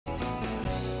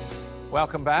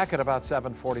Welcome back at about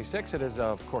 7:46. It is,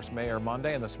 of course, Mayor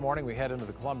Monday, and this morning we head into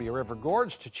the Columbia River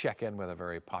Gorge to check in with a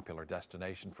very popular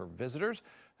destination for visitors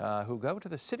who go to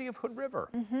the city of Hood River.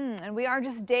 And we are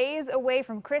just days away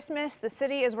from Christmas. The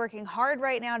city is working hard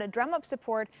right now to drum up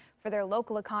support for their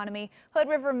local economy. Hood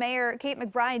River Mayor Kate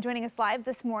McBride joining us live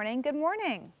this morning. Good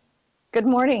morning. Good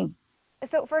morning.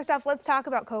 So first off, let's talk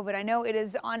about COVID. I know it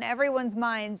is on everyone's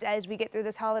minds as we get through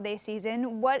this holiday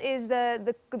season. What is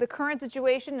the current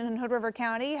situation in Hood River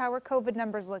County? How are COVID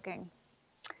numbers looking?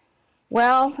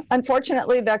 Well,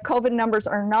 unfortunately, the COVID numbers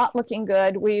are not looking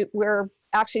good. We're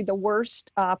actually the worst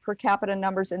per capita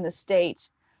numbers in the state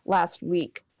last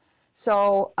week.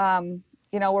 So,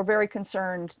 we're very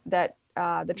concerned that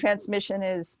the transmission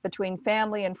is between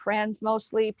family and friends,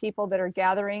 mostly people that are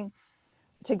gathering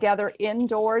together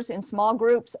indoors in small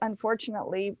groups.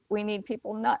 Unfortunately, we need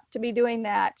people not to be doing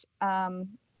that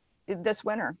this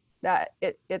winter. That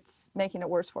it's making it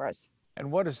worse for us.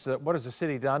 And what has the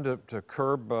city done to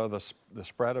curb the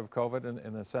spread of COVID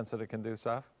in the sense that it can do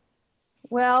stuff?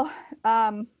 Well,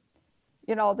 we're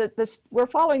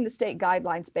following the state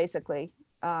guidelines basically.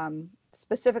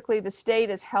 Specifically, the state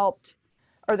has helped,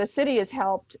 or the city has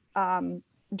helped.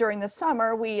 During the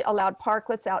summer, we allowed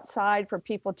parklets outside for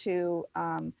people to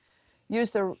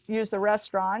use the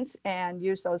restaurants and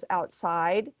use those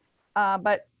outside.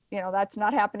 But that's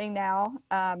not happening now.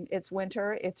 It's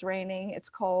winter, it's raining, it's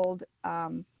cold.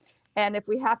 And if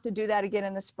we have to do that again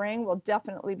in the spring, we'll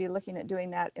definitely be looking at doing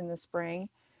that in the spring.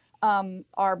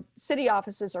 Our city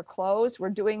offices are closed. We're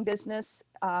doing business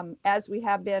as we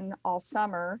have been all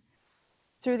summer,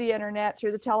 through the internet,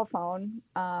 through the telephone,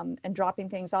 and dropping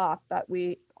things off, but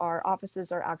our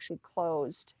offices are actually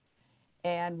closed.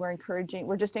 And we're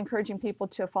just encouraging people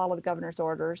to follow the governor's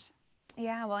orders.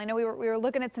 Yeah, well, I know we were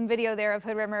looking at some video there of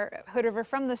Hood River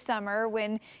from the summer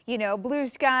when, blue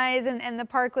skies and the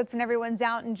parklets and everyone's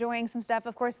out enjoying some stuff.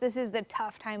 Of course, this is the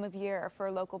tough time of year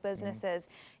for local businesses.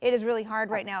 It is really hard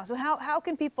right now. So how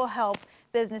can people help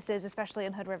businesses, especially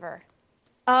in Hood River?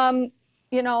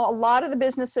 A lot of the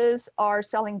businesses are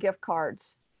selling gift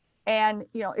cards. And,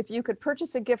 if you could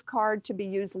purchase a gift card to be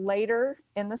used later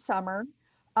in the summer,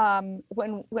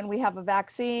 when we have a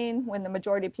vaccine, when the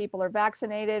majority of people are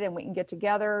vaccinated and we can get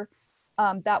together,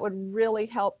 that would really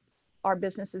help our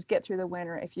businesses get through the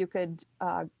winter. If you could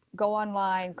go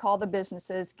online, call the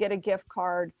businesses, get a gift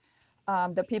card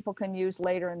that people can use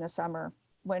later in the summer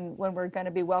when we're going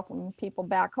to be welcoming people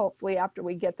back, hopefully after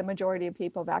we get the majority of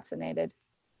people vaccinated.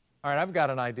 All right, I've got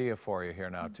an idea for you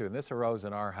here now, too, and this arose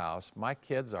in our house. My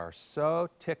kids are so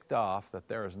ticked off that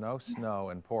there is no snow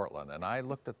in Portland, and I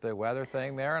looked at the weather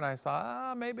thing there, and I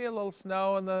saw maybe a little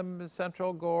snow in the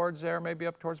central gorge there, maybe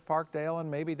up towards Parkdale,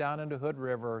 and maybe down into Hood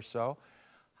River or so.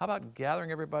 How about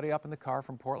gathering everybody up in the car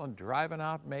from Portland, driving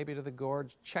out maybe to the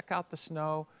gorge, check out the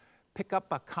snow, pick up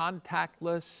a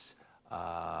contactless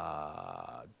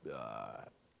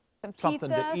something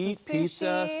to eat,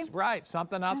 pizza, right,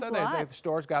 something out there. The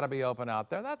store's got to be open out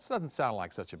there. That doesn't sound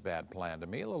like such a bad plan to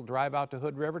me. A little drive out to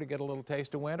Hood River to get a little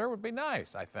taste of winter would be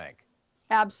nice, I think.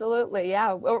 Absolutely,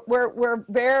 yeah. We're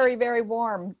very, very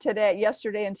warm today.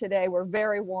 Yesterday and today we're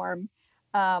very warm.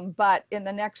 But in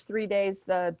the next 3 days,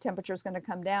 the temperature is going to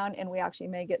come down, and we actually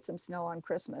may get some snow on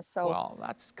Christmas. So, well,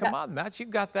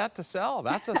 you've got that to sell.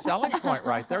 That's a selling point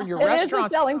right there. Your It is a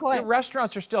selling point. Your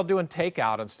restaurants are still doing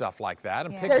takeout and stuff like that,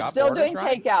 and pick They're up still orders, doing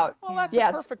right? takeout. Well, that's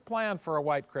a perfect plan for a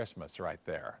white Christmas right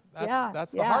there.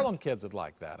 That's the Harlem kids would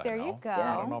like that. There I know. you go.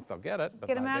 I don't know if they'll get it, but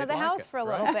get them out of the house for a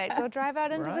little bit. Go drive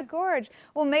out into the gorge.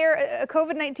 Well, Mayor,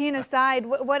 COVID-19 aside,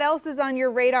 what else is on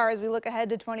your radar as we look ahead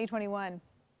to 2021?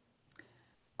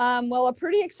 Well, a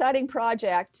pretty exciting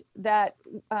project that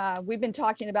we've been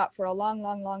talking about for a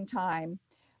long time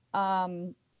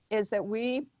is that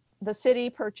the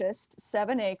city purchased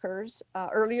 7 acres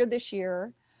earlier this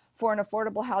year for an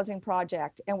affordable housing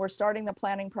project, and we're starting the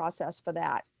planning process for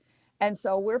that. And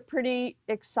so we're pretty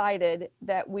excited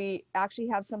that we actually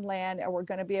have some land and we're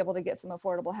going to be able to get some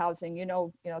affordable housing.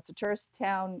 It's a tourist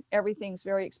town. Everything's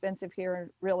very expensive here in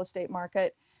real estate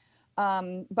market.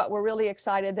 But we're really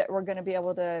excited that we're going to be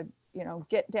able to,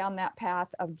 get down that path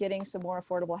of getting some more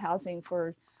affordable housing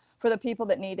for the people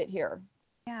that need it here.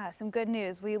 Yeah, some good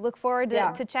news. We look forward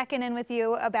to checking in with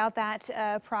you about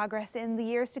that progress in the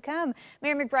years to come.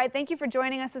 Mayor McBride, thank you for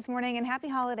joining us this morning, and happy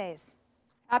holidays.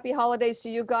 Happy holidays to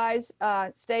you guys.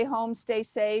 Stay home, stay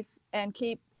safe, and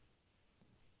keep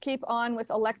on with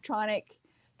electronic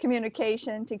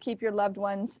communication to keep your loved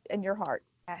ones in your heart.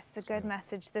 Yes, a good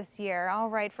message this year. All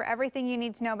right, for everything you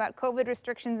need to know about COVID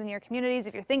restrictions in your communities,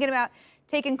 if you're thinking about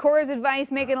taking Cora's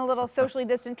advice, making a little socially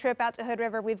distant trip out to Hood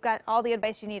River, we've got all the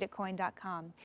advice you need at KOIN.com.